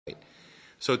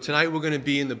So tonight we're going to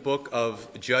be in the book of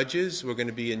Judges. We're going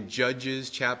to be in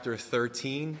Judges chapter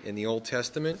 13 in the Old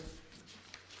Testament.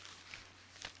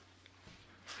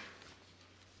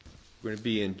 We're going to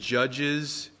be in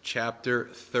Judges chapter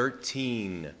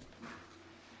 13.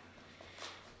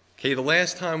 Okay, the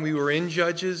last time we were in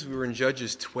Judges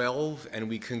 12, and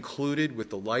we concluded with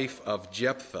the life of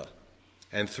Jephthah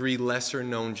and 3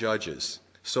 lesser-known judges.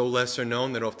 So lesser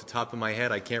known that off the top of my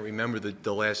head I can't remember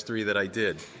the last 3 that I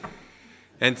did.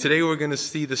 And today we're going to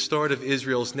see the start of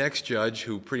Israel's next judge,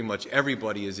 who pretty much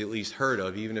everybody has at least heard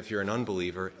of, even if you're an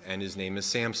unbeliever, and his name is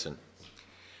Samson.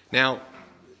 Now,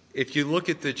 if you look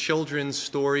at the children's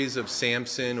stories of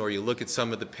Samson, or you look at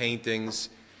some of the paintings,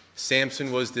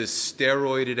 Samson was this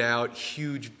steroided out,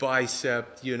 huge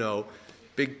bicep,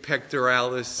 big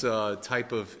pectoralis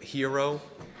type of hero.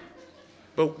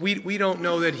 But we don't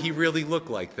know that he really looked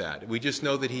like that. We just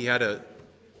know that he had a...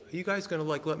 Are you guys going to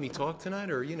let me talk tonight,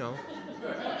 or,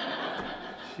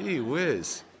 Gee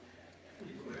whiz.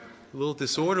 A little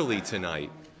disorderly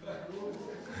tonight.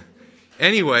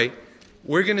 Anyway,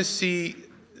 we're going to see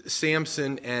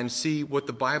Samson and see what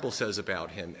the Bible says about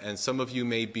him. And some of you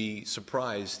may be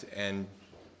surprised and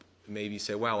maybe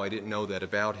say, wow, I didn't know that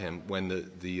about him when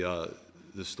the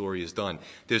story is done.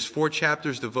 There's 4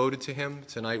 chapters devoted to him.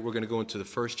 Tonight we're going to go into the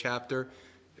first chapter.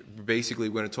 Basically,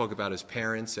 we're going to talk about his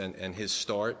parents and his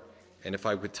start. And if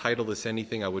I would title this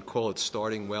anything, I would call it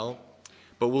Starting Well.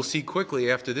 But we'll see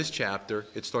quickly after this chapter,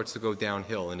 it starts to go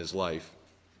downhill in his life.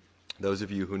 Those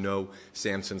of you who know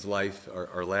Samson's life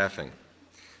are laughing.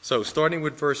 So, starting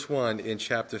with verse 1 in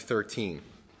chapter 13,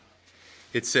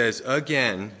 it says,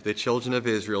 "Again, the children of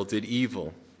Israel did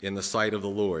evil in the sight of the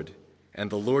Lord, and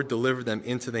the Lord delivered them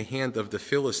into the hand of the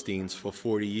Philistines for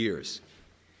 40 years.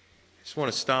 I just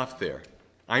want to stop there.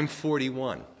 I'm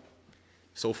 41.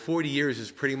 So 40 years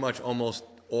is pretty much almost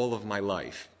all of my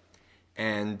life.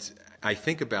 And I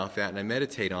think about that and I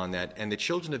meditate on that. And the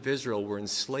children of Israel were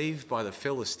enslaved by the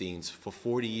Philistines for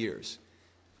 40 years,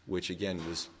 which again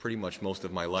was pretty much most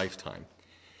of my lifetime.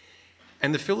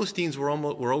 And the Philistines were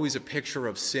always a picture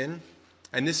of sin.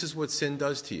 And this is what sin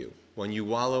does to you. When you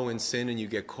wallow in sin and you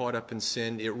get caught up in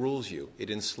sin, it rules you. It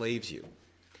enslaves you.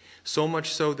 So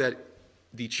much so that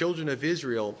the children of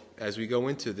Israel, as we go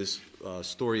into this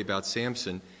story about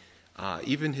Samson,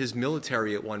 even his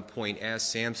military at one point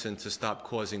asked Samson to stop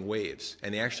causing waves.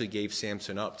 And they actually gave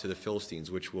Samson up to the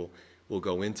Philistines, which we'll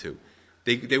go into.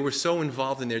 They were so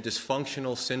involved in their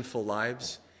dysfunctional, sinful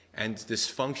lives and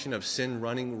dysfunction of sin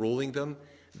ruling them,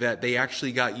 that they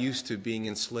actually got used to being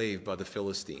enslaved by the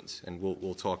Philistines. And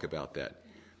we'll talk about that.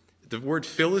 The word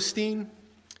Philistine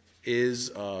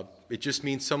is... it just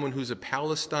means someone who's a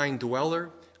Palestine dweller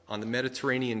on the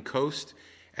Mediterranean coast.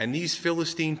 And these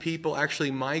Philistine people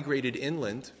actually migrated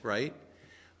inland, right,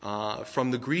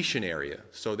 from the Grecian area.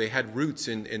 So they had roots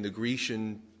in the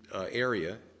Grecian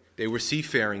area. They were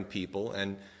seafaring people,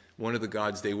 and one of the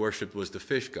gods they worshipped was the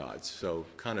fish gods. So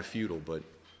kind of feudal, but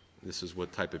this is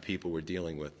what type of people we're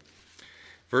dealing with.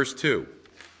 Verse 2,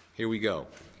 here we go.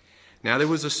 "Now there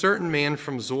was a certain man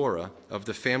from Zorah of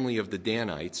the family of the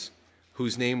Danites,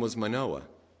 whose name was Manoah,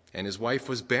 and his wife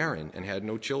was barren and had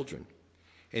no children.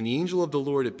 And the angel of the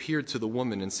Lord appeared to the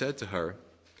woman and said to her,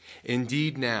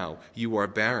 'Indeed now you are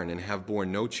barren and have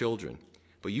borne no children,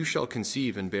 but you shall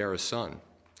conceive and bear a son.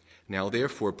 Now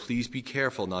therefore please be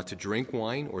careful not to drink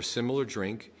wine or similar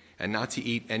drink, and not to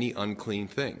eat any unclean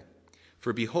thing.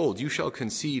 For behold, you shall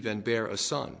conceive and bear a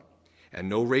son, and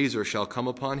no razor shall come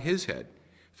upon his head,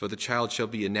 for the child shall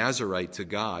be a Nazirite to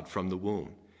God from the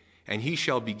womb. And he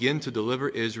shall begin to deliver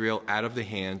Israel out of the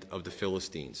hand of the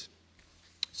Philistines.'"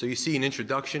 So you see an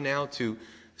introduction now to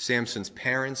Samson's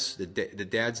parents. The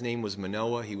dad's name was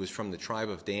Manoah. He was from the tribe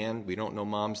of Dan. We don't know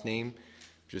mom's name.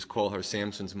 Just call her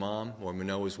Samson's mom, or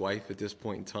Manoah's wife at this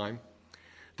point in time.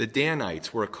 The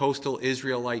Danites were a coastal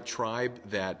Israelite tribe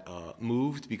that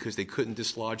moved because they couldn't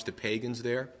dislodge the pagans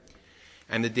there.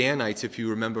 And the Danites, if you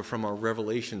remember from our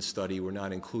Revelation study, were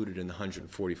not included in the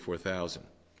 144,000.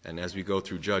 And as we go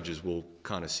through Judges, we'll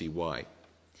kind of see why.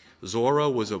 Zorah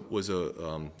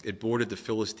it bordered the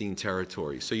Philistine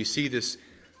territory. So you see this,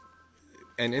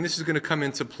 and this is going to come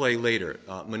into play later.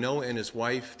 Manoah and his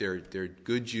wife, they're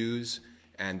good Jews,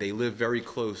 and they live very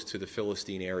close to the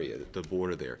Philistine area, the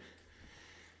border there.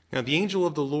 Now the angel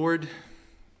of the Lord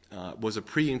was a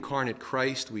pre-incarnate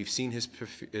Christ. We've seen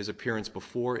his appearance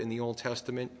before in the Old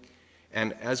Testament.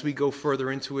 And as we go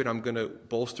further into it, I'm going to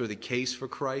bolster the case for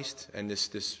Christ and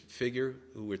this figure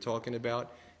who we're talking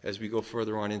about as we go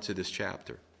further on into this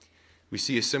chapter. We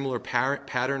see a similar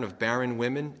pattern of barren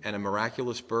women and a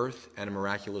miraculous birth and a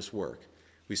miraculous work.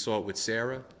 We saw it with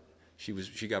Sarah.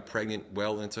 She got pregnant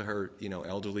well into her,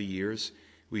 elderly years.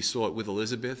 We saw it with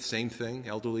Elizabeth, same thing,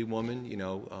 elderly woman,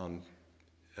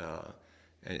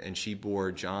 and she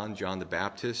bore John the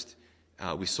Baptist.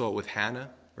 We saw it with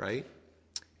Hannah, right?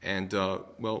 And,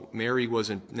 Mary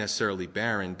wasn't necessarily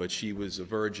barren, but she was a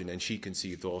virgin, and she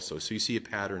conceived also. So you see a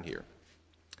pattern here.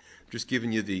 I'm just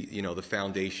giving you the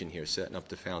foundation here, setting up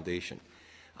the foundation.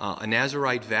 A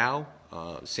Nazirite vow.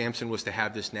 Samson was to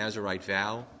have this Nazirite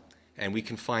vow, and we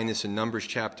can find this in Numbers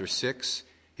chapter 6.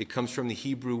 It comes from the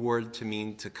Hebrew word to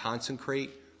mean to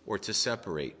consecrate or to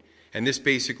separate. And this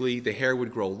basically, the hair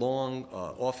would grow long.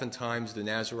 Oftentimes, the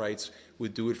Nazirites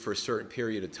would do it for a certain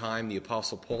period of time. The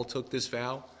Apostle Paul took this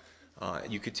vow.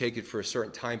 You could take it for a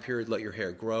certain time period, let your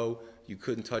hair grow. You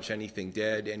couldn't touch anything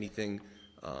dead, anything.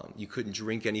 You couldn't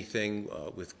drink anything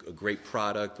with a grape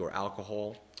product or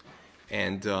alcohol.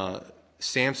 And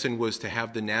Samson was to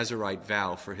have the Nazirite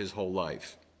vow for his whole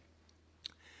life.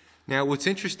 Now, what's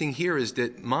interesting here is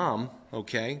that mom,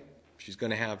 she's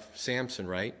going to have Samson,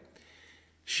 right?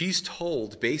 She's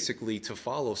told basically to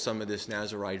follow some of this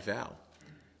Nazirite vow.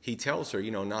 He tells her,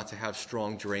 not to have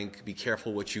strong drink, be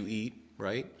careful what you eat,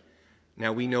 right?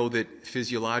 Now, we know that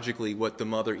physiologically what the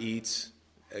mother eats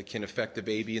can affect the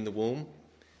baby in the womb.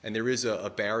 And there is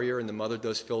a barrier, and the mother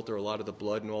does filter a lot of the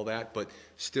blood and all that, but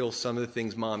still some of the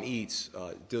things mom eats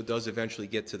does eventually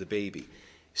get to the baby.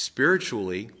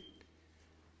 Spiritually,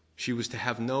 she was to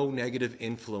have no negative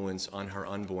influence on her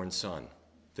unborn son.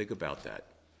 Think about that.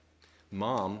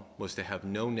 Mom was to have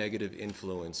no negative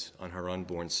influence on her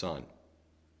unborn son.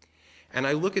 And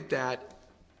I look at that,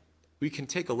 we can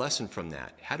take a lesson from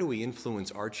that. How do we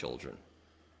influence our children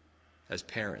as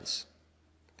parents?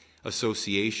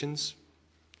 Associations.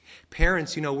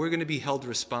 Parents, we're going to be held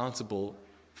responsible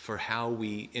for how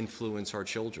we influence our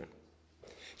children.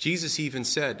 Jesus even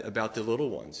said about the little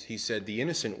ones, he said the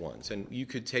innocent ones, and you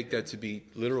could take that to be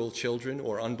literal children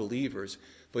or unbelievers,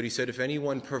 but he said if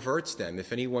anyone perverts them,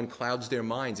 if anyone clouds their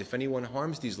minds, if anyone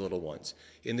harms these little ones,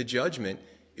 in the judgment,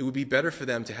 it would be better for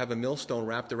them to have a millstone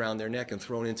wrapped around their neck and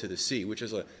thrown into the sea, which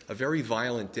is a very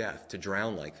violent death, to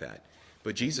drown like that.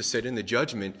 But Jesus said in the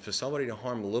judgment, for somebody to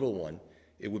harm a little one,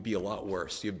 it would be a lot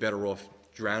worse. You're better off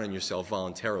drowning yourself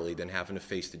voluntarily than having to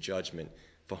face the judgment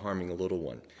for harming a little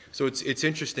one. So it's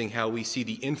interesting how we see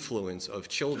the influence of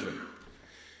children.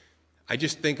 I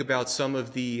just think about some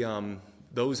of the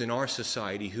those in our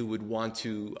society who would want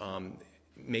to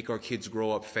make our kids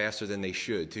grow up faster than they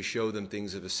should, to show them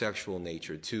things of a sexual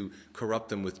nature, to corrupt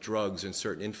them with drugs and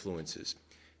certain influences.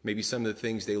 Maybe some of the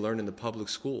things they learn in the public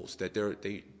schools that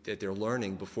they're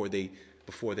learning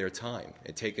before their time,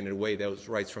 and taking away those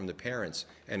rights from the parents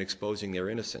and exposing their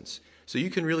innocence. So you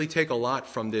can really take a lot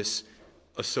from this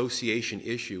association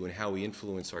issue and how we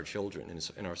influence our children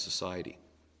in our society.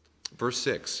 Verse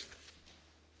 6.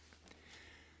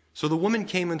 So the woman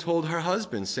came and told her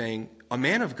husband, saying, "A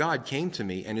man of God came to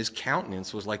me, and his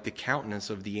countenance was like the countenance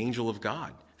of the angel of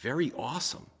God, very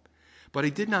awesome. But I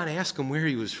did not ask him where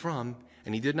he was from,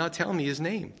 and he did not tell me his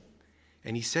name.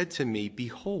 And he said to me,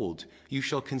 Behold, you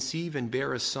shall conceive and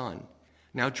bear a son.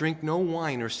 Now drink no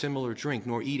wine or similar drink,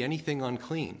 nor eat anything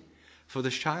unclean. For the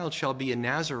child shall be a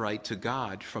Nazirite to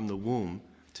God from the womb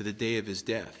to the day of his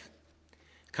death."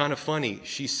 Kind of funny.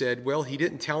 She said, well, he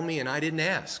didn't tell me and I didn't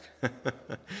ask.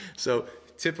 So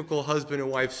typical husband and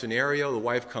wife scenario. The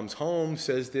wife comes home,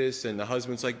 says this, and the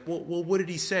husband's like, well, what did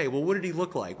he say? Well, what did he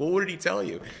look like? Well, what did he tell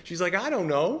you? She's like, I don't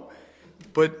know.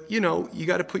 But, you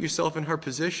got to put yourself in her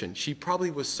position. She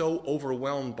probably was so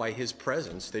overwhelmed by his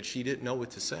presence that she didn't know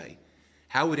what to say.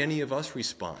 How would any of us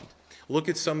respond? Look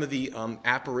at some of the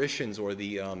apparitions or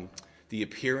the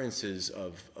appearances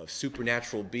of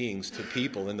supernatural beings to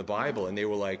people in the Bible, and they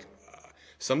were like,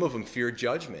 some of them feared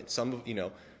judgment. Some of,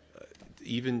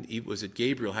 even was it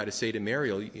Gabriel had to say to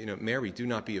Mary, Mary, do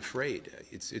not be afraid.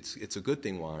 It's a good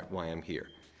thing why I'm here.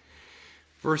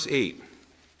 Verse 8.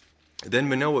 Then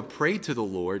Manoah prayed to the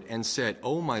Lord and said,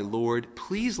 "O my Lord,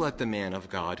 please let the man of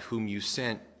God whom you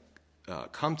sent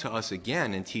come to us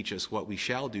again and teach us what we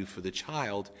shall do for the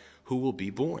child who will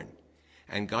be born."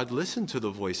 And God listened to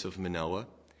the voice of Manoah,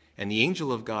 and the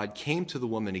angel of God came to the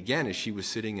woman again as she was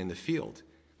sitting in the field.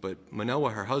 But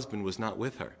Manoah, her husband, was not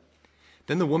with her.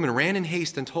 Then the woman ran in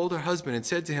haste and told her husband and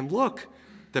said to him, "Look,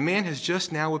 the man has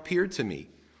just now appeared to me,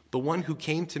 the one who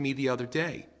came to me the other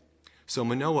day." So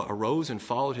Manoah arose and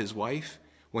followed his wife.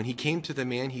 When he came to the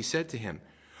man, he said to him,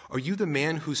 "Are you the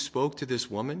man who spoke to this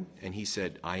woman?" And he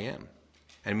said, "I am."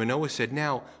 And Manoah said,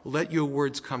 "Now let your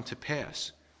words come to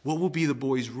pass. What will be the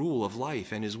boy's rule of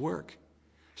life and his work?"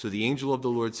 So the angel of the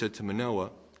Lord said to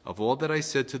Manoah, "Of all that I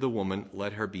said to the woman,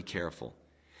 let her be careful.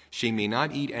 She may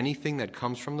not eat anything that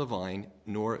comes from the vine,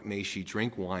 nor may she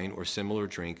drink wine or similar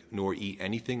drink, nor eat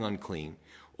anything unclean.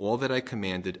 All that I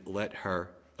commanded, let her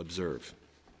observe.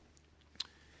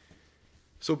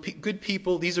 So good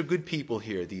people, these are good people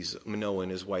here, these Manoah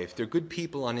and his wife. They're good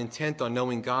people intent on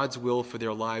knowing God's will for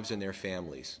their lives and their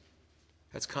families.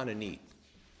 That's kind of neat.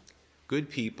 Good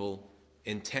people,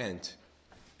 intent,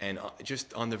 and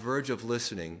just on the verge of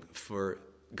listening for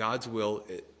God's will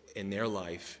in their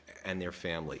life and their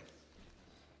family.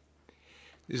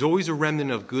 There's always a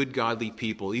remnant of good, godly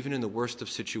people, even in the worst of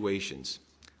situations.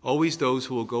 Always those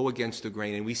who will go against the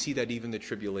grain, and we see that even in the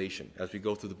tribulation. As we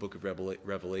go through the book of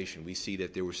Revelation, we see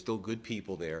that there were still good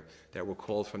people there that were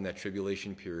called from that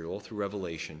tribulation period, all through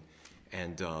Revelation,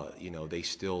 and they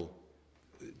still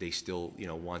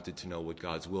wanted to know what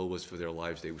God's will was for their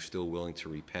lives. They were still willing to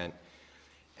repent,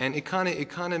 and it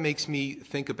kind of makes me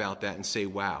think about that and say,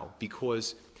 wow,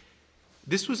 because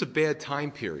this was a bad time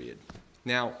period.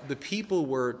 Now, the people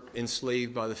were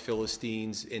enslaved by the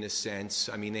Philistines in a sense.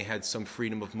 I mean, they had some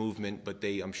freedom of movement, but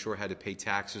they, I'm sure, had to pay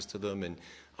taxes to them, and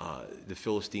the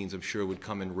Philistines, I'm sure, would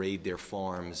come and raid their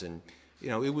farms, and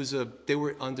they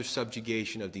were under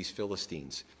subjugation of these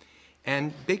Philistines.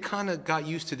 And they kind of got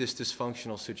used to this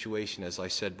dysfunctional situation, as I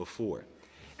said before.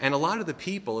 And a lot of the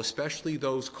people, especially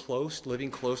those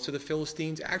living close to the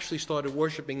Philistines, actually started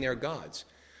worshiping their gods.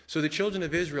 So the children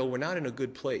of Israel were not in a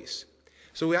good place.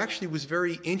 So it actually was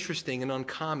very interesting and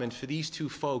uncommon for these two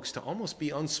folks to almost be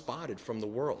unspotted from the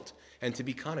world and to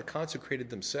be kind of consecrated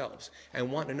themselves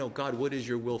and want to know, God, what is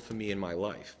your will for me in my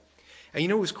life? And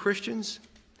as Christians,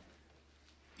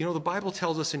 the Bible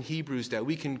tells us in Hebrews that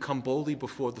we can come boldly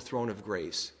before the throne of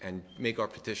grace and make our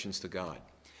petitions to God.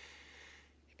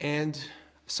 And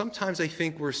sometimes I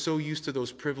think we're so used to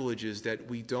those privileges that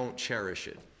we don't cherish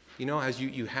it. As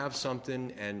you have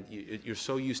something and you're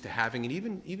so used to having it,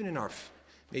 even in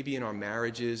maybe in our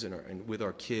marriages and with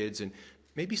our kids, and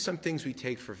maybe some things we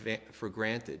take for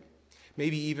granted.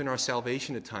 Maybe even our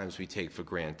salvation at times we take for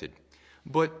granted.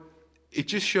 But it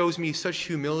just shows me such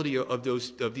humility of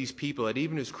these people that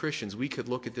even as Christians we could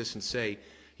look at this and say,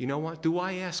 you know what? Do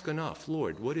I ask enough?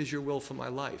 Lord, what is your will for my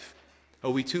life?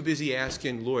 Are we too busy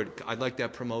asking, Lord, I'd like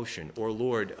that promotion, or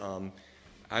Lord,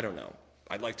 I don't know,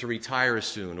 I'd like to retire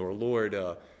soon, or Lord,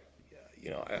 I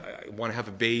want to have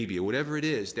a baby, or whatever it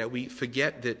is, that we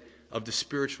forget of the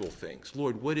spiritual things.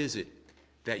 Lord, what is it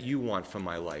that you want from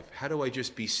my life? How do I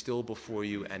just be still before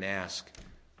you and ask,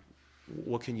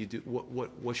 what can you do?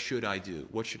 What should I do?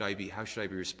 What should I be? How should I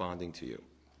be responding to you?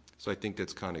 So I think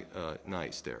that's kind of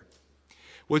nice there.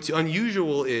 What's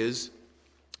unusual is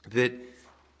that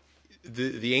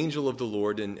the angel of the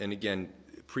Lord, and again,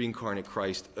 pre-incarnate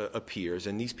Christ appears,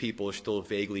 and these people are still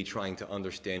vaguely trying to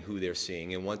understand who they're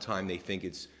seeing. And one time they think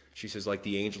she says, like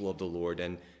the angel of the Lord,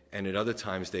 and at other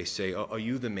times they say, are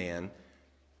you the man?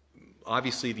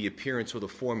 Obviously the appearance or the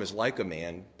form is like a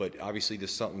man, but obviously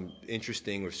there's something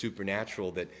interesting or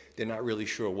supernatural that they're not really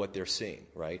sure what they're seeing,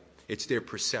 right? It's their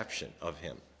perception of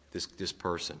him, this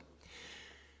person.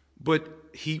 But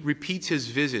he repeats his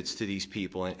visits to these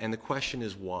people, and the question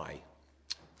is why?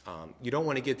 You don't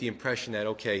want to get the impression that,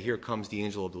 okay, here comes the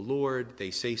angel of the Lord,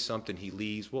 they say something, he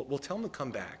leaves. Well, tell him to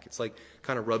come back. It's like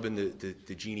kind of rubbing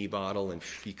the genie bottle and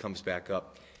he comes back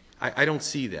up. I don't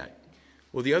see that.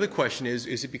 Well, the other question is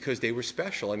it because they were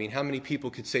special? I mean, how many people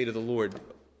could say to the Lord,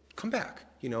 come back?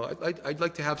 I'd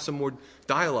like to have some more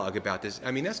dialogue about this.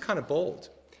 I mean, that's kind of bold.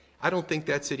 I don't think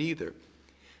that's it either.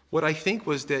 What I think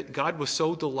was that God was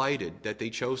so delighted that they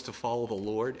chose to follow the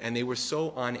Lord, and they were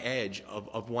so on edge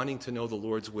of wanting to know the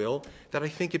Lord's will, that I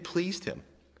think it pleased him.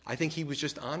 I think he was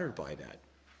just honored by that.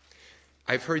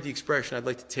 I've heard the expression, I'd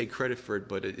like to take credit for it,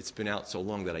 but it's been out so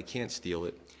long that I can't steal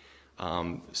it.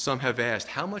 Some have asked,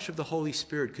 how much of the Holy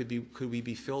Spirit could we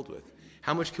be filled with?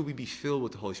 How much could we be filled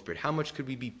with the Holy Spirit? How much could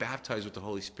we be baptized with the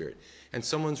Holy Spirit? And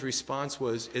someone's response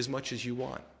was, as much as you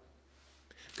want.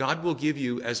 God will give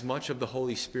you as much of the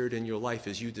Holy Spirit in your life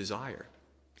as you desire.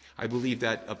 I believe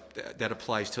that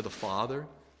applies to the Father,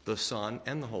 the Son,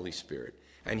 and the Holy Spirit.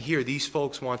 And here, these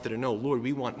folks wanted to know, Lord,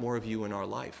 we want more of you in our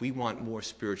life. We want more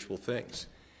spiritual things.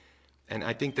 And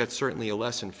I think that's certainly a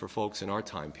lesson for folks in our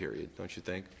time period, don't you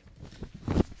think?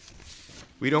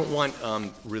 We don't want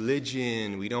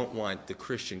religion. We don't want the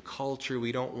Christian culture.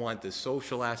 We don't want the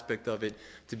social aspect of it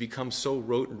to become so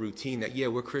rote and routine that, yeah,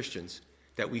 we're Christians,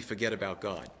 that we forget about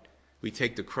God. We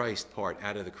take the Christ part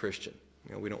out of the Christian.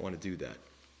 We don't want to do that.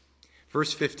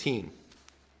 Verse 15.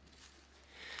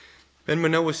 Then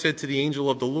Manoah said to the angel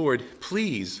of the Lord,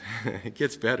 please, it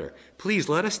gets better, please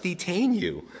let us detain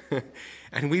you,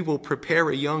 and we will prepare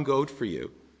a young goat for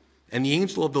you. And the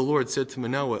angel of the Lord said to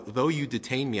Manoah, though you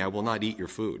detain me, I will not eat your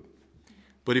food.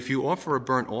 But if you offer a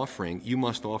burnt offering, you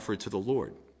must offer it to the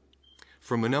Lord.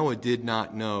 For Manoah did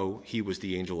not know he was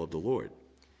the angel of the Lord.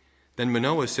 Then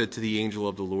Manoah said to the angel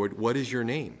of the Lord, what is your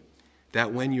name?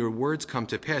 That when your words come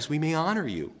to pass, we may honor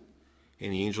you.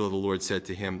 And the angel of the Lord said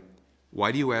to him,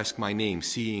 why do you ask my name,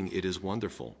 seeing it is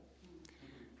wonderful?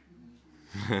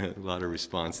 A lot of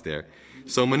response there.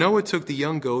 So Manoah took the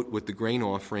young goat with the grain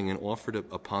offering and offered it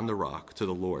upon the rock to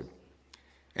the Lord.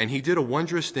 And he did a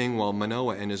wondrous thing while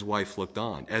Manoah and his wife looked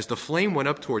on. As the flame went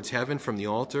up towards heaven from the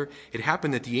altar, it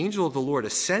happened that the angel of the Lord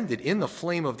ascended in the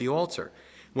flame of the altar.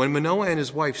 When Manoah and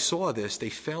his wife saw this, they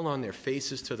fell on their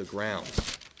faces to the ground.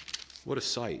 What a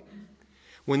sight.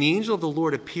 When the angel of the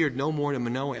Lord appeared no more to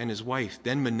Manoah and his wife,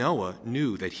 then Manoah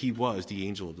knew that he was the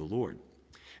angel of the Lord.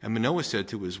 And Manoah said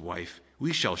to his wife,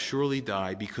 we shall surely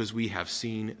die because we have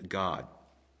seen God.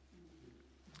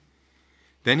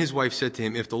 Then his wife said to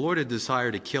him, if the Lord had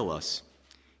desired to kill us,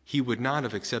 he would not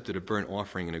have accepted a burnt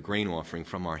offering and a grain offering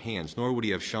from our hands, nor would he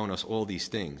have shown us all these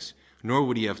things, nor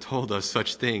would he have told us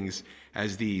such things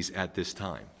as these at this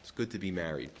time. It's good to be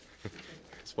married.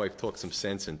 His wife talked some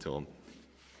sense into him.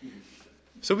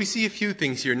 So we see a few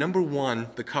things here. Number one,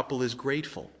 the couple is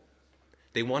grateful.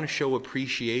 They want to show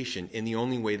appreciation in the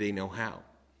only way they know how.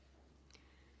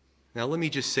 Now, let me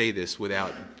just say this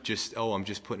without just, I'm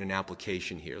just putting an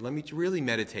application here. Let me really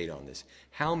meditate on this.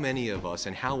 How many of us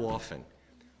and how often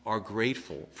are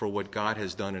grateful for what God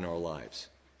has done in our lives?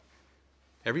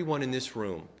 Everyone in this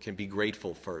room can be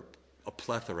grateful for a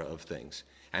plethora of things.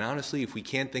 And honestly, if we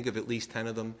can't think of at least 10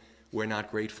 of them, we're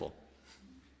not grateful.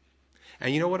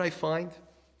 And you know what I find?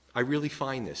 I really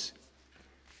find this.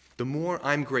 The more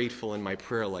I'm grateful in my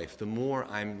prayer life, the more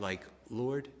I'm like,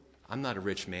 Lord, I'm not a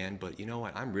rich man, but you know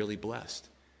what? I'm really blessed.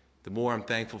 The more I'm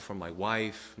thankful for my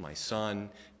wife, my son,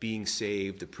 being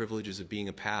saved, the privileges of being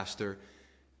a pastor.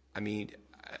 I mean,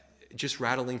 just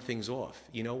rattling things off.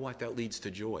 You know what? That leads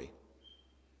to joy.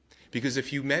 Because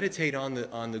if you meditate on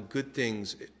the good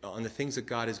things, on the things that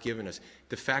God has given us,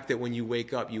 the fact that when you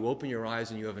wake up, you open your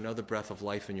eyes and you have another breath of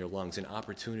life in your lungs and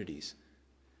opportunities.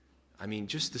 I mean,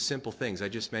 just the simple things. I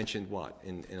just mentioned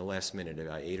in the last minute,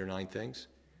 about 8 or 9 things.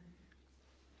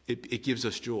 It gives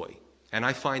us joy. And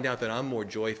I find out that I'm more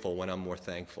joyful when I'm more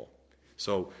thankful.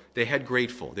 So they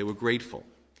were grateful.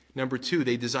 Number 2,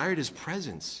 they desired his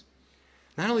presence.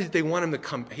 Not only did they want him to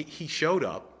come, he showed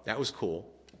up. That was cool.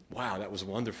 Wow, that was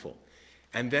wonderful.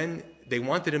 And then they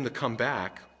wanted him to come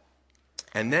back.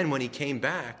 And then when he came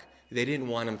back, they didn't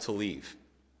want him to leave.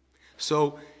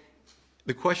 So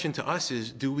the question to us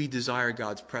is, do we desire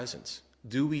God's presence?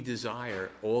 Do we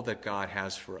desire all that God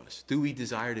has for us? Do we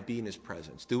desire to be in his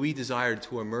presence? Do we desire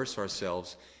to immerse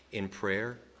ourselves in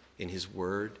prayer, in his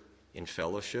word, in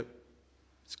fellowship?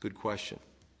 It's a good question.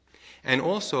 And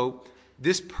also,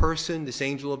 this person, this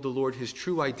angel of the Lord, his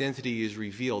true identity is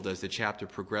revealed as the chapter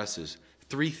progresses.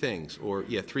 3 things.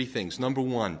 Number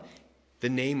 1, the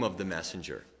name of the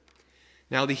messenger.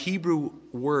 Now, the Hebrew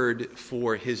word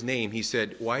for his name, he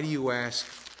said, why do you ask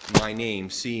my name,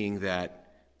 seeing that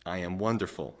I am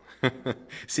wonderful?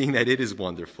 Seeing that it is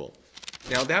wonderful.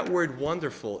 Now, that word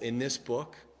wonderful in this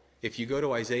book, if you go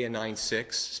to Isaiah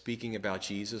 9:6, speaking about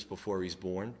Jesus before he's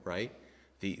born, right?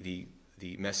 The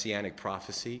messianic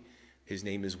prophecy, his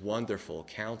name is Wonderful,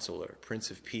 Counselor,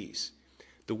 Prince of Peace.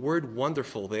 The word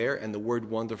wonderful there and the word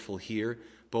wonderful here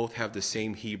both have the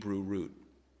same Hebrew root.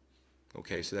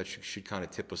 Okay, so that should kind of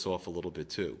tip us off a little bit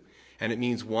too. And it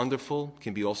means wonderful,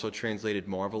 can be also translated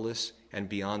marvelous and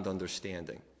beyond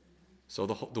understanding. So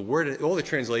the word, all the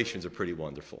translations are pretty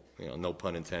wonderful, no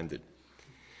pun intended.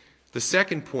 The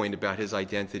second point about his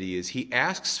identity is he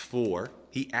asks for,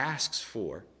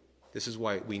 this is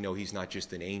why we know he's not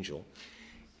just an angel.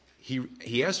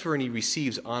 He asks for and he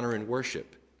receives honor and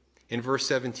worship. In verse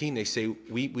 17, they say,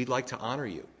 we'd like to honor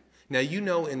you. Now, you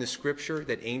know in the scripture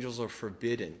that angels are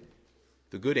forbidden.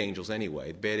 The good angels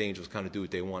anyway. The bad angels kind of do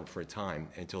what they want for a time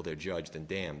until they're judged and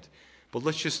damned. But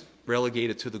let's just relegate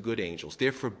it to the good angels.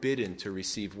 They're forbidden to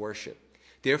receive worship.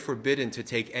 They're forbidden to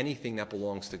take anything that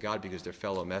belongs to God because they're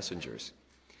fellow messengers.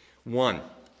 1,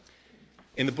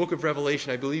 in the book of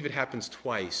Revelation, I believe it happens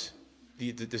twice.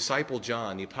 The disciple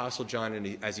John, the apostle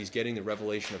John, as he's getting the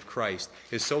revelation of Christ,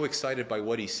 is so excited by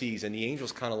what he sees, and the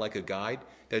angel's kind of like a guide,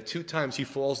 that 2 times he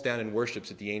falls down and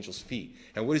worships at the angel's feet.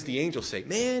 And what does the angel say?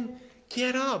 Man,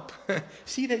 get up.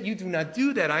 See that you do not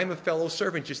do that. I am a fellow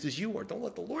servant just as you are. Don't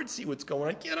let the Lord see what's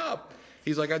going on. Get up.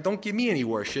 He's like, don't give me any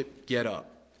worship. Get up.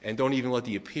 And don't even let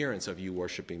the appearance of you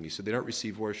worshiping me. So they don't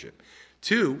receive worship.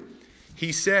 2,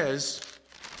 he says,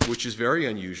 which is very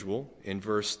unusual, in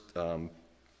verse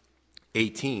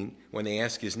 18, when they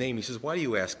ask his name, he says, "Why do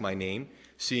you ask my name,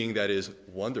 seeing that is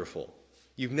wonderful?"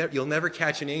 You'll never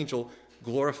catch an angel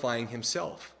glorifying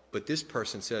himself. But this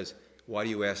person says, "Why do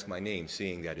you ask my name,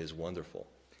 seeing that is wonderful?"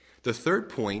 The third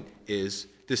point is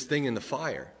this thing in the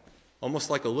fire. Almost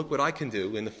like a look what I can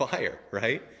do in the fire,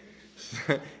 right?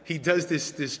 He does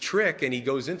this trick, and he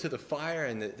goes into the fire,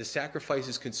 and the sacrifice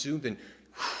is consumed, and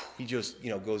he just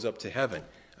goes up to heaven.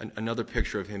 Another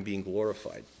picture of him being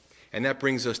glorified. And that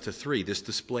brings us to 3. This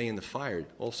display in the fire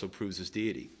also proves his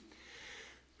deity.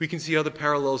 We can see other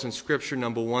parallels in Scripture.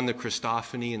 Number 1, the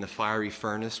Christophany in the fiery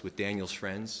furnace with Daniel's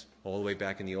friends, all the way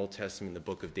back in the Old Testament, in the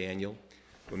book of Daniel.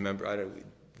 Remember,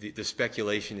 the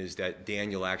speculation is that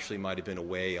Daniel actually might have been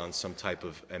away on some type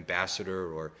of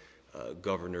ambassador or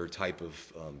governor type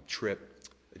of trip,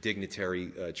 a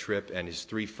dignitary trip, and his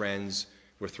 3 friends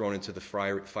were thrown into the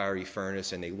fiery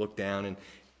furnace, and they looked down,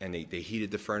 and they heated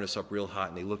the furnace up real hot,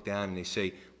 and they look down and they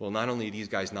say, well, not only are these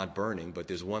guys not burning, but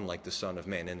there's one like the Son of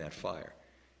Man in that fire.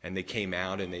 And they came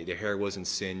out, and their hair wasn't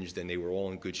singed, and they were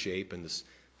all in good shape, and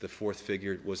the 4th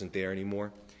figure wasn't there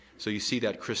anymore. So you see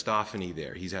that Christophany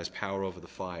there. He has power over the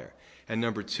fire. And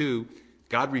number 2,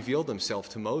 God revealed himself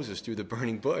to Moses through the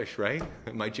burning bush, right?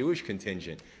 My Jewish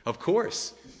contingent. Of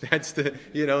course. That's in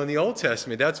the Old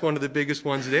Testament, that's one of the biggest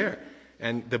ones there.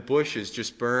 And the bush is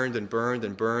just burned and burned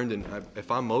and burned. And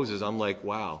if I'm Moses, I'm like,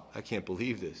 wow, I can't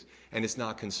believe this. And it's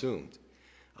not consumed.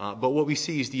 But what we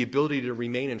see is the ability to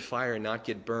remain in fire and not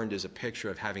get burned is a picture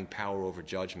of having power over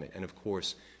judgment. And of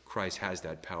course, Christ has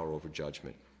that power over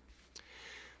judgment.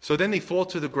 So then they fall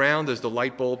to the ground as the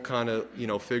light bulb kind of,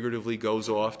 figuratively goes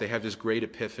off. They have this great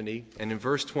epiphany. And in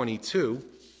verse 22,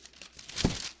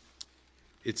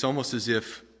 it's almost as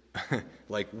if,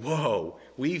 like, whoa,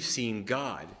 we've seen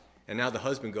God. And now the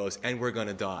husband goes, and we're going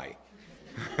to die.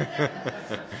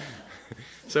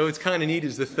 So it's kind of neat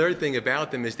is the third thing about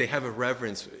them is they have a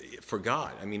reverence for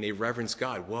God. I mean, they reverence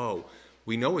God. Whoa,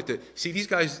 we know what see, these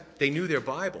guys, they knew their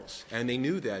Bibles, and they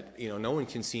knew that, no one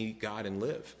can see God and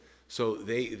live. So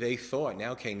they thought,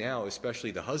 now,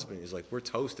 especially the husband is like, we're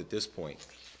toast at this point.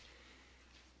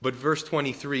 But verse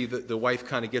 23, the wife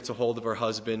kind of gets a hold of her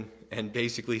husband and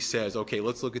basically says, okay,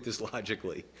 let's look at this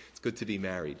logically. It's good to be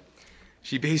married.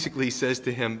 She basically says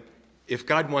to him, if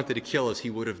God wanted to kill us, he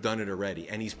would have done it already.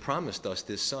 And he's promised us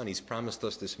this son. He's promised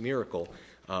us this miracle.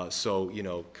 So,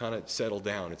 kind of settle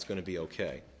down. It's going to be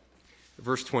okay.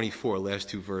 Verse 24, last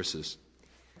 2 verses.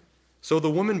 So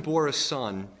the woman bore a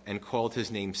son and called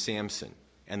his name Samson.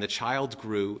 And the child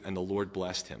grew, and the Lord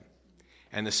blessed him.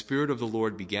 And the Spirit of the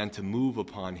Lord began to move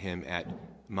upon him at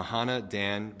Mahana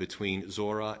Dan between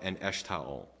Zorah and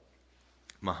Eshtaol.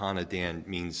 Mahana Dan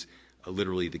means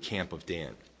literally the camp of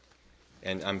Dan.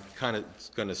 And I'm kind of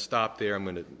going to stop there. I'm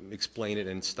going to explain it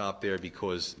and stop there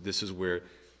because this is where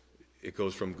it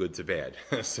goes from good to bad.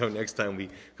 So next time we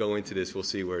go into this, we'll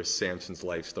see where Samson's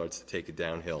life starts to take it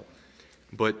downhill.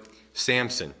 But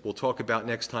Samson, we'll talk about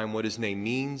next time what his name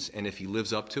means and if he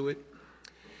lives up to it.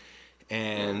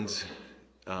 And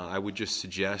I would just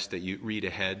suggest that you read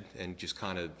ahead and just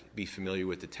kind of be familiar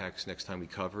with the text next time we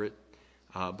cover it.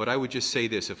 But I would just say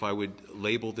this. If I would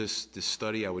label this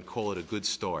study, I would call it a good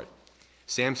start.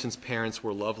 Samson's parents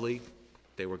were lovely.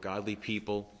 They were godly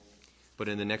people. But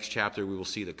in the next chapter, we will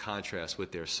see the contrast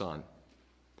with their son.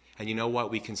 And you know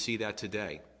what? We can see that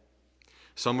today.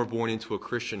 Some are born into a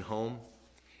Christian home,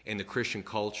 in the Christian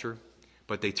culture,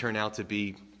 but they turn out to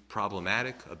be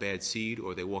problematic, a bad seed,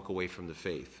 or they walk away from the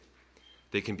faith.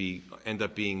 They can end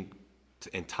up being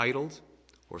entitled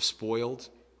or spoiled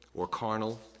or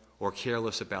carnal or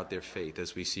careless about their faith,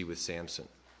 as we see with Samson.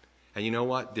 And you know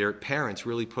what? Their parents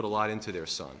really put a lot into their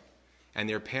son. And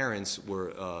their parents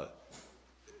were,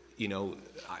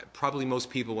 probably most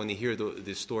people when they hear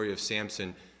the story of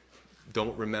Samson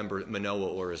don't remember Manoah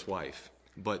or his wife.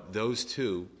 But those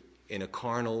two, in a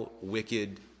carnal,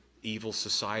 wicked, evil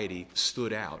society,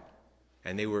 stood out.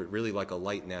 And they were really like a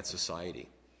light in that society.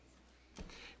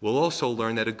 We'll also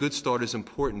learn that a good start is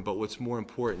important, but what's more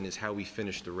important is how we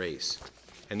finish the race.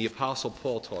 And the Apostle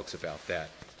Paul talks about that.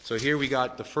 So here we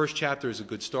got the first chapter is a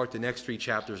good start. The next 3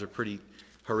 chapters are pretty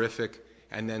horrific.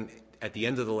 And then at the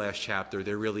end of the last chapter,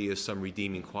 there really is some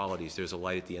redeeming qualities. There's a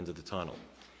light at the end of the tunnel.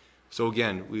 So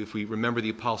again, if we remember the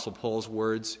Apostle Paul's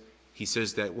words, he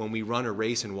says that when we run a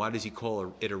race, and why does he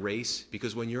call it a race?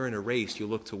 Because when you're in a race, you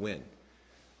look to win.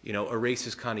 A race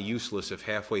is kind of useless if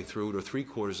halfway through it or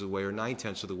 3/4 of the way or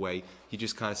 9/10 of the way, you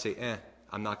just kind of say,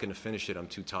 I'm not going to finish it, I'm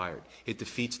too tired. It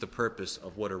defeats the purpose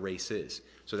of what a race is.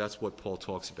 So that's what Paul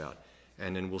talks about.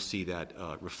 And then we'll see that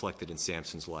reflected in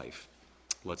Samson's life.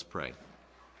 Let's pray.